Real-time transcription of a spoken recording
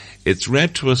It's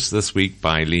read to us this week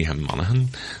by Leah Monaghan.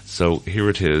 So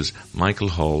here it is, Michael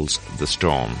Hall's The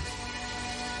Storm.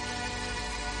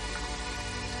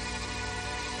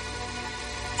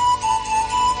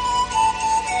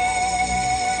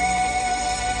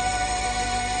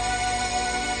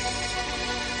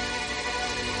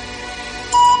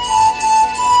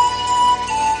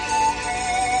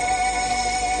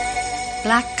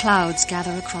 Black clouds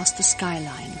gather across the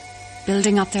skyline,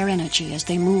 building up their energy as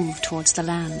they move towards the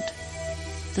land.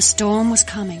 The storm was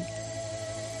coming,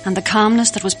 and the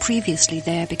calmness that was previously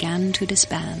there began to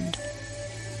disband.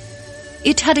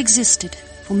 It had existed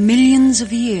for millions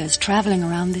of years, traveling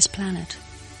around this planet,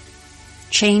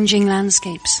 changing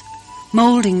landscapes,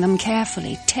 molding them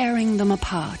carefully, tearing them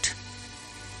apart,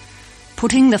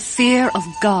 putting the fear of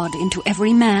God into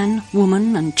every man,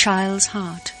 woman, and child's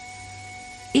heart.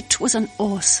 It was an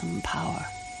awesome power,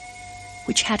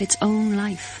 which had its own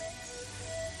life.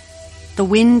 The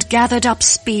wind gathered up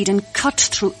speed and cut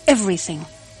through everything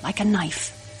like a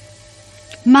knife.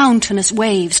 Mountainous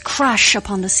waves crash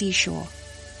upon the seashore,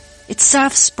 its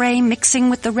surf spray mixing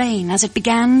with the rain as it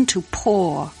began to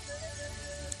pour.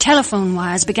 Telephone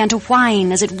wires began to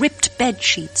whine as it ripped bed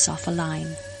sheets off a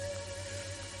line.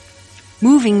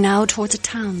 Moving now towards a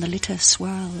town, the litter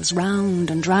swirls round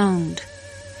and round.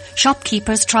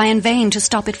 Shopkeepers try in vain to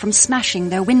stop it from smashing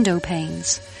their window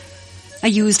panes. A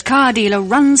used car dealer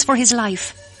runs for his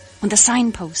life when the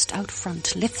signpost out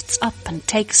front lifts up and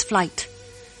takes flight.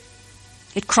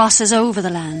 It crosses over the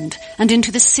land and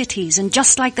into the cities, and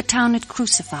just like the town it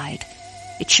crucified,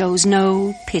 it shows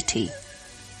no pity.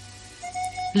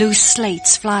 Loose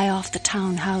slates fly off the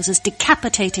townhouses,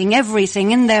 decapitating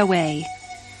everything in their way.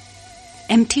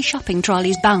 Empty shopping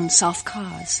trolleys bounce off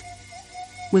cars.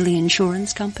 Will the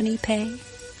insurance company pay?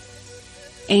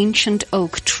 Ancient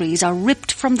oak trees are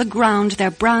ripped from the ground, their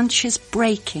branches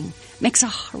breaking makes a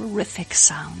horrific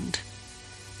sound.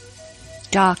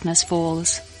 Darkness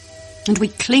falls, and we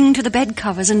cling to the bed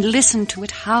covers and listen to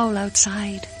it howl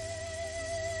outside.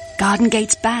 Garden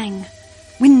gates bang,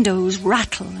 windows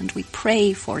rattle, and we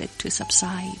pray for it to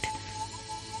subside.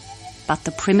 But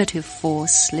the primitive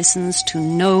force listens to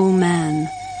no man.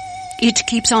 It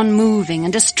keeps on moving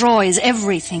and destroys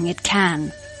everything it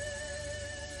can.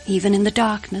 Even in the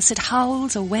darkness, it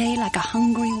howls away like a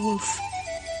hungry wolf.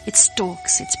 It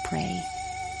stalks its prey.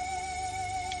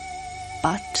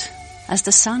 But as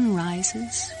the sun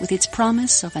rises with its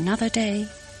promise of another day,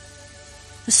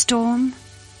 the storm,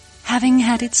 having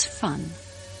had its fun,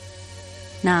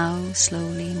 now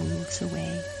slowly moves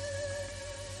away.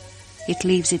 It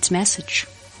leaves its message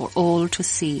for all to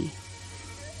see.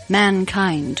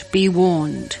 Mankind, be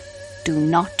warned, do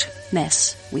not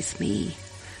mess with me,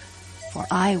 for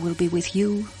I will be with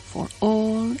you for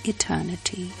all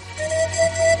eternity.